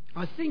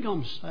think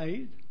I'm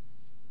saved.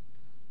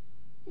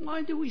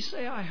 Why do we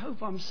say, I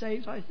hope I'm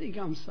saved, I think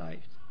I'm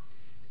saved?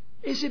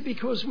 Is it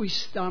because we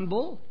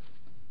stumble,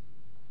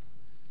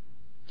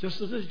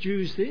 just as the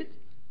Jews did,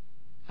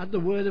 at the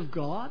Word of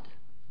God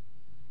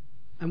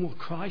and what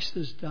Christ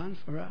has done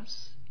for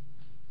us?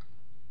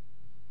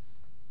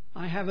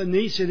 I have a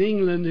niece in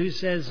England who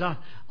says,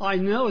 I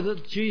know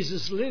that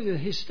Jesus lived, a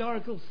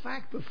historical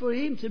fact, but for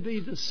him to be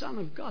the Son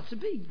of God, to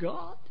be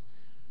God,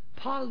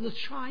 part of the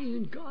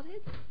triune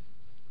Godhead,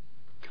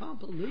 can't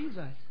believe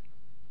that.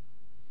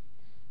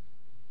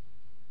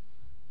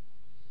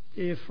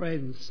 Dear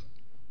friends,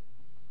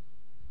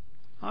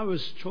 I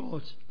was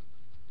taught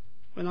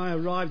when I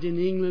arrived in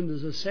England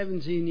as a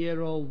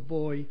 17-year-old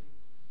boy,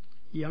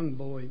 young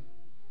boy,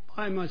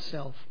 by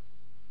myself,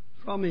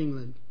 from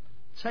England,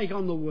 take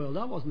on the world.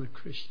 I wasn't a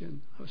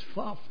Christian. I was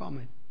far from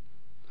it.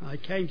 I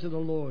came to the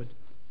Lord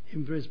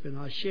in Brisbane.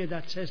 I shared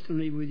that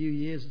testimony with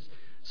you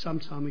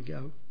some time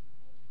ago.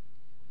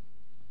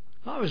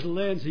 I was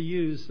learned to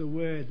use the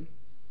word,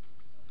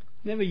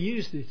 never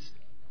used it,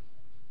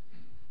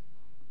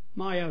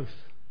 my oath.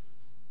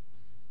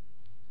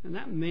 And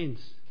that meant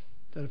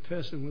that a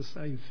person was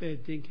saying fair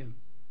dinkum.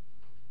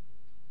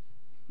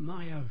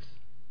 My oath.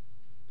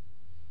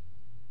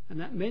 And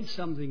that meant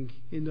something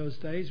in those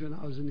days when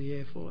I was in the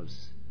Air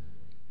Force.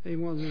 They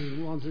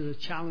wanted to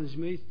challenge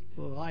me,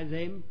 or I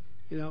them,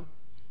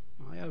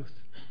 my oath.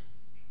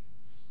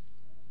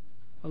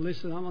 Well,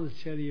 listen, I want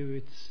to tell you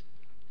it's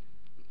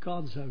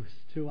God's oath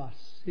to us,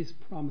 His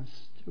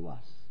promise to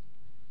us.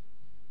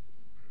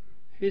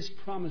 His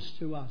promise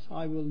to us,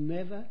 I will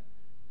never,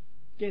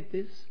 get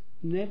this,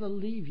 never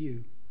leave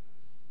you,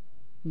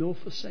 nor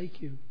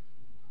forsake you.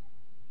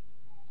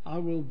 I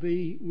will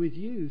be with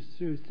you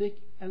through thick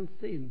and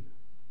thin.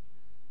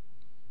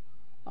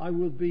 I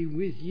will be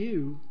with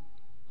you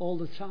all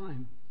the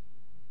time.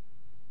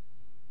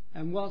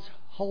 And what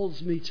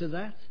holds me to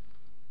that?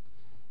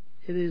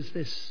 It is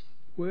this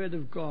Word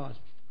of God.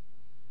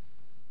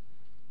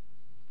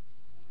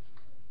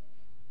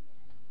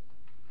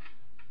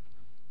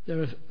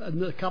 There are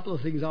a couple of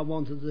things I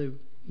wanted to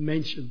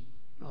mention.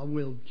 I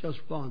will, just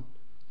one.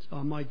 So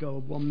I might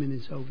go 1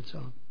 minute over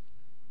time.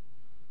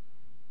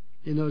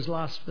 In those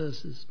last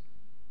verses,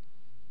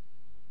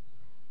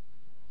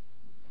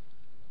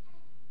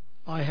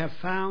 I have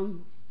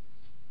found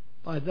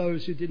by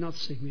those who did not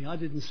seek me. I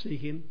didn't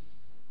seek Him.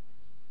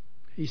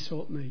 He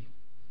sought me.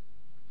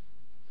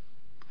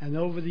 And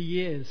over the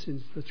years,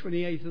 since the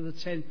 28th of the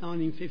 10th,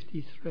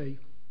 1953,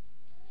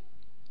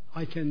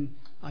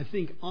 I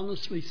think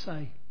honestly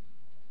say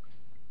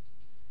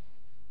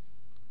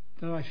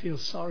that I feel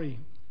sorry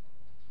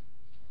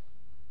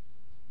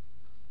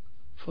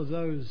for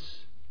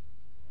those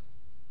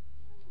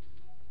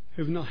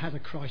who've not had a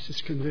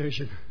crisis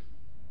conversion.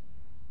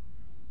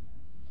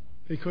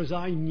 Because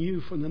I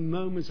knew from the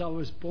moment I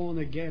was born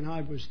again,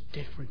 I was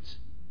different.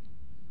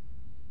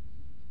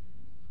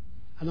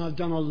 And I've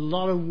done a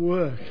lot of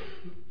work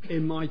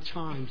in my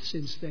time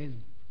since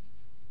then,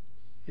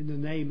 in the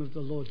name of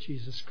the Lord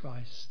Jesus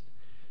Christ.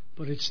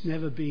 But it's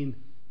never been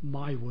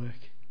my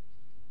work.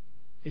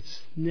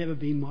 It's never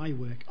been my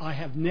work. I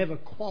have never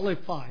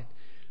qualified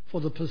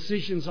for the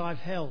positions I've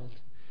held,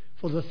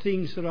 for the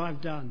things that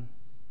I've done.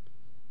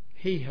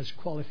 He has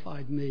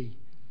qualified me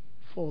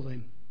for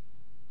them.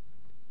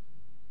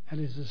 And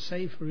it's the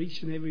same for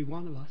each and every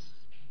one of us.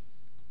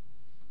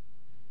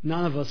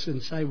 None of us can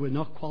say we're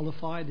not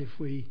qualified if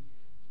we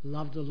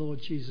love the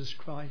Lord Jesus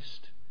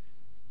Christ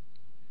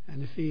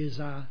and if He is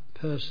our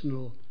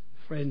personal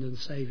friend and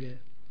Saviour.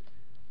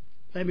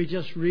 Let me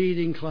just read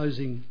in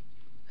closing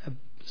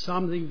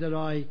something that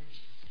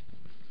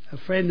a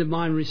friend of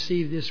mine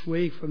received this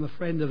week from a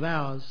friend of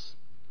ours.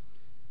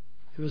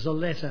 It was a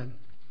letter.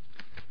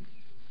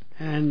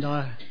 And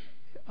I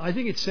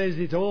think it says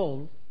it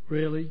all,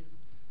 really.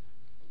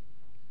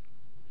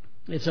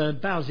 It's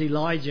about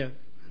Elijah.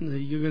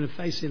 You're going to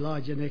face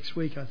Elijah next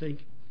week, I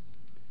think.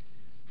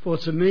 For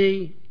to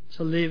me,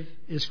 to live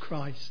is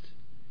Christ,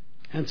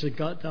 and to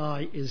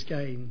die is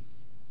gain.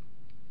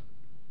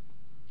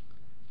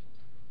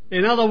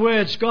 In other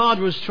words, God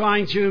was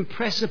trying to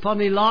impress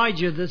upon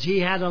Elijah that he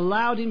had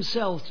allowed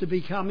himself to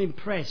become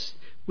impressed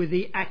with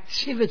the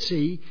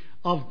activity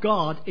of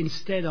God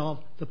instead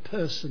of the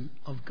person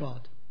of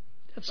God.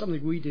 That's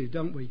something we do,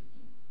 don't we?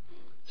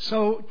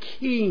 So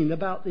keen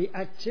about the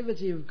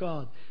activity of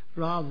God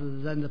rather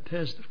than the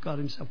person of God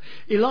Himself.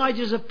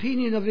 Elijah's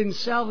opinion of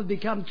himself had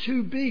become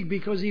too big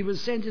because he was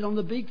centered on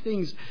the big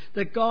things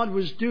that God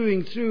was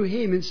doing through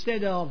him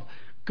instead of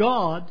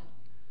God,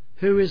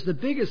 who is the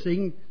biggest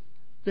thing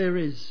there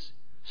is.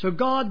 So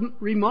God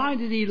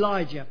reminded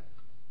Elijah.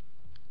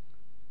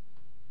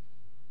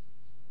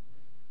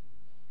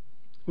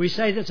 We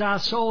say that our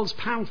souls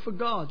pant for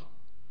God.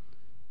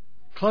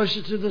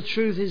 Closer to the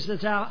truth is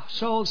that our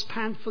souls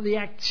pant for the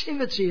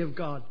activity of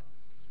God.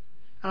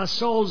 Our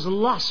souls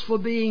lust for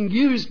being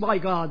used by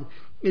God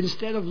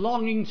instead of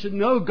longing to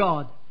know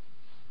God,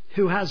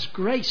 who has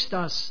graced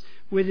us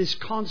with His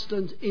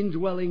constant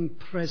indwelling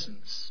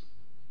presence.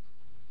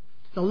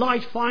 The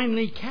light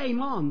finally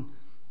came on.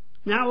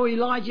 Now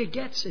Elijah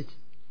gets it.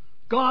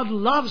 God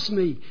loves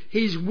me.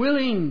 He's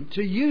willing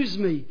to use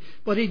me,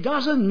 but He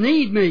doesn't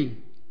need me.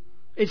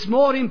 It's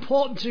more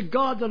important to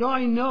God that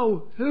I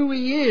know who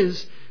He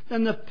is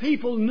than the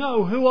people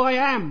know who I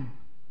am.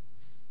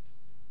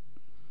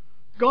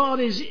 God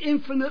is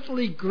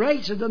infinitely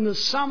greater than the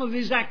sum of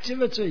His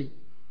activity.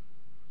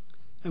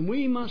 And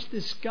we must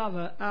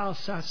discover our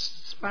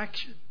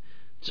satisfaction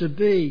to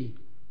be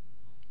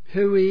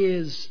who He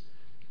is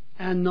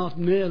and not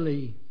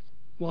merely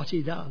what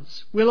He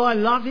does. Will I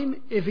love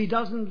Him if He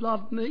doesn't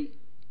love me?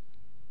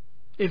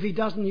 If He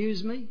doesn't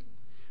use me?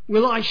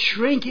 Will I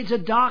shrink into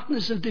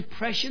darkness of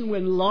depression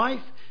when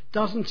life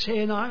doesn't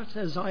turn out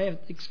as I have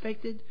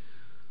expected?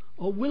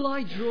 Or will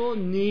I draw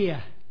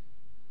near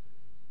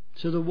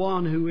to the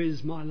one who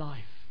is my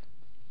life?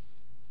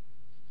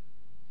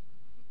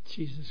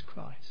 Jesus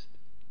Christ.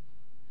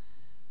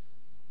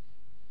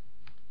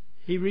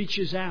 He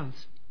reaches out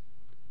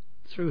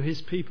through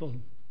His people.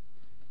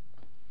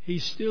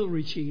 He's still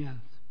reaching out.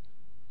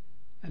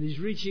 And He's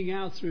reaching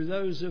out through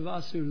those of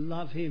us who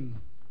love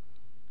Him.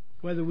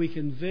 Whether we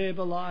can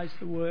verbalize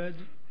the word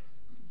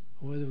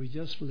or whether we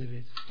just live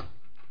it.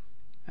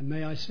 And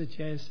may I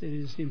suggest it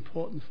is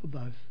important for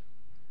both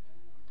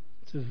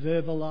to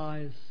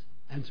verbalize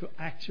and to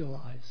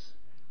actualize,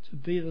 to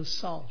be the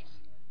salt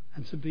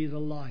and to be the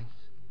light,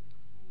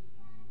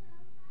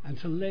 and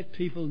to let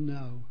people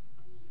know,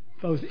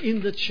 both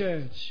in the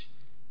church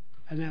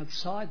and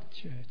outside the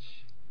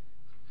church,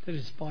 that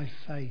it's by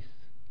faith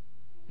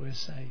we're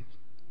saved.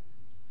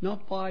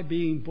 Not by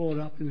being brought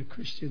up in a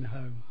Christian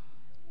home.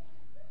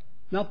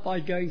 Not by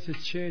going to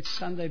church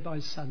Sunday by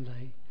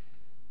Sunday.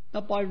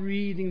 Not by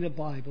reading the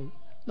Bible.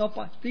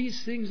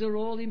 These things are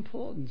all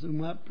important and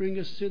will bring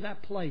us to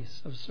that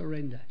place of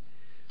surrender.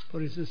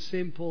 But it's a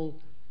simple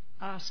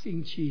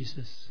asking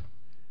Jesus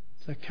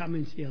to come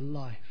into your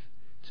life,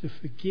 to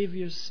forgive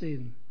your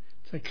sin,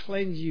 to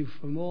cleanse you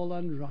from all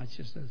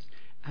unrighteousness,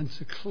 and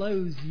to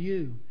clothe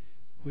you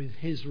with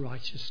his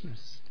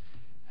righteousness.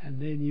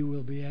 And then you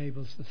will be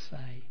able to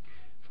say,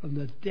 from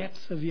the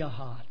depths of your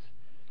heart,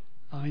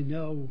 I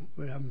know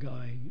where I'm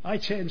going. I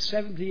turned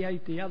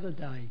 78 the other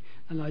day,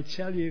 and I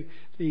tell you,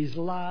 these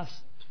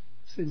last,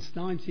 since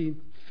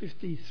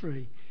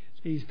 1953,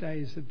 these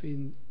days have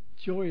been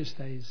joyous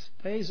days.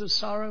 Days of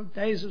sorrow,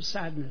 days of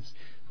sadness,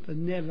 but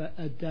never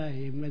a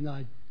day when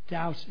I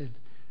doubted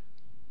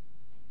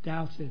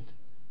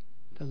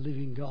the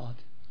living God.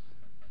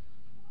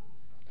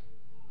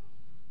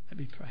 Let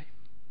me pray.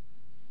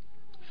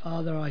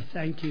 Father, I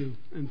thank you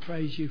and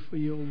praise you for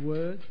your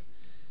word.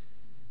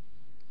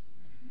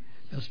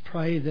 Just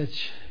pray that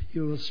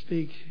you will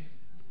speak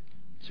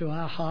to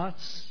our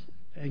hearts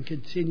and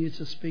continue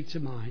to speak to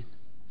mine.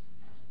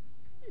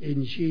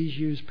 In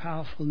Jesus'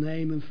 powerful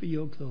name and for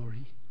your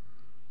glory.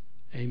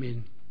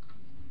 Amen.